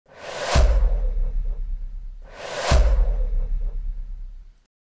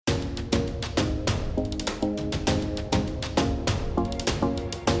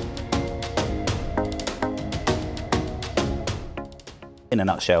a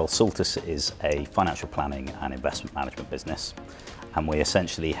nutshell, Saltus is a financial planning and investment management business, and we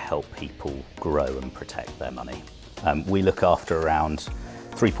essentially help people grow and protect their money. We look after around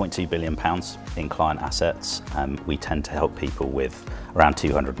 £3.2 billion in client assets. We tend to help people with around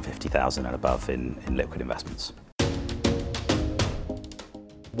 250,000 and above in liquid investments.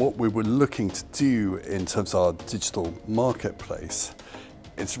 What we were looking to do in terms of our digital marketplace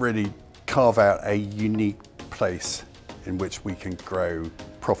is really carve out a unique place in which we can grow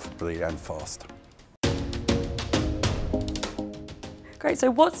profitably and fast. Great, so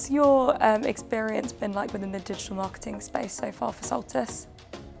what's your experience been like within the digital marketing space so far for Saltus?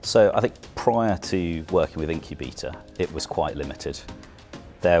 So I think prior to working with Incubeta, it was quite limited.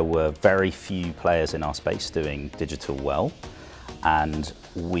 There were very few players in our space doing digital well, and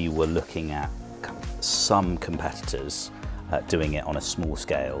we were looking at some competitors doing it on a small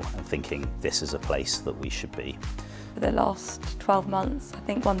scale and thinking this is a place that we should be. For the last 12 months, I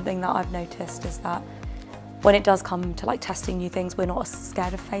think one thing that I've noticed is that when it does come to testing new things, we're not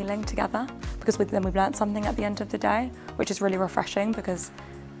scared of failing together, because then we've learned something at the end of the day, which is really refreshing, because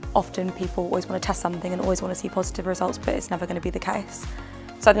often people always want to test something and always want to see positive results, but it's never going to be the case.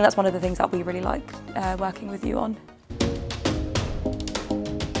 So I think that's one of the things that we really like working with you on.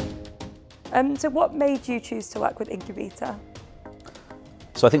 So what made you choose to work with Incubeta?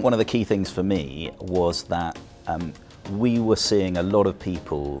 So I think one of the key things for me was that we were seeing a lot of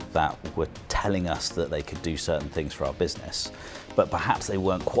people that were telling us that they could do certain things for our business, but perhaps they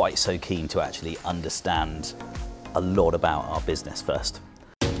weren't quite so keen to actually understand a lot about our business first.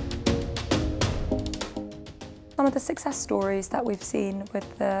 Some of the success stories that we've seen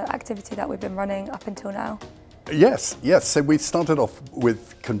with the activity that we've been running up until now? Yes. So we started off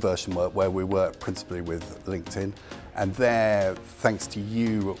with conversion work where we work principally with LinkedIn, and there, thanks to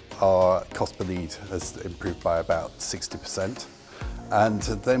you, our cost per lead has improved by about 60%. And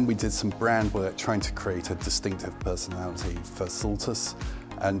then we did some brand work trying to create a distinctive personality for Saltus.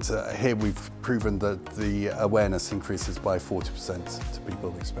 And here we've proven that the awareness increases by 40% to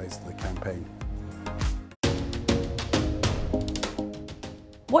people exposed to the campaign.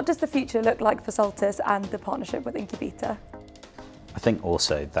 What does the future look like for Saltus and the partnership with Incubeta? I think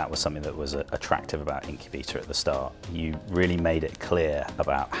also that was something that was attractive about Incubeta at the start. You really made it clear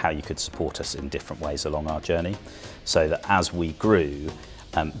about how you could support us in different ways along our journey, so that as we grew,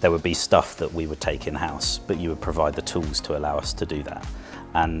 there would be stuff that we would take in-house, but you would provide the tools to allow us to do that.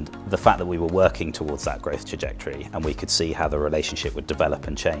 And the fact that we were working towards that growth trajectory and we could see how the relationship would develop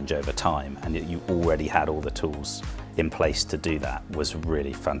and change over time, and you already had all the tools in place to do that, was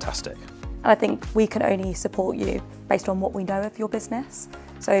really fantastic. And I think we can only support you based on what we know of your business.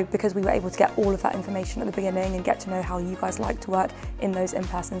 So because we were able to get all of that information at the beginning and get to know how you guys like to work in those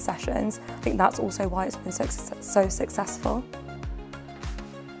in-person sessions, I think that's also why it's been so successful.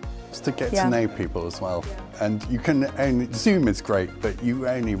 Just to get to know people as well. And you can only, Zoom is great, but you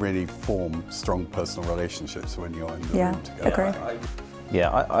only really form strong personal relationships when you're in the room together. Agree.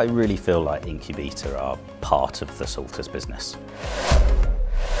 I really feel like Incubeta are part of the Saltus business.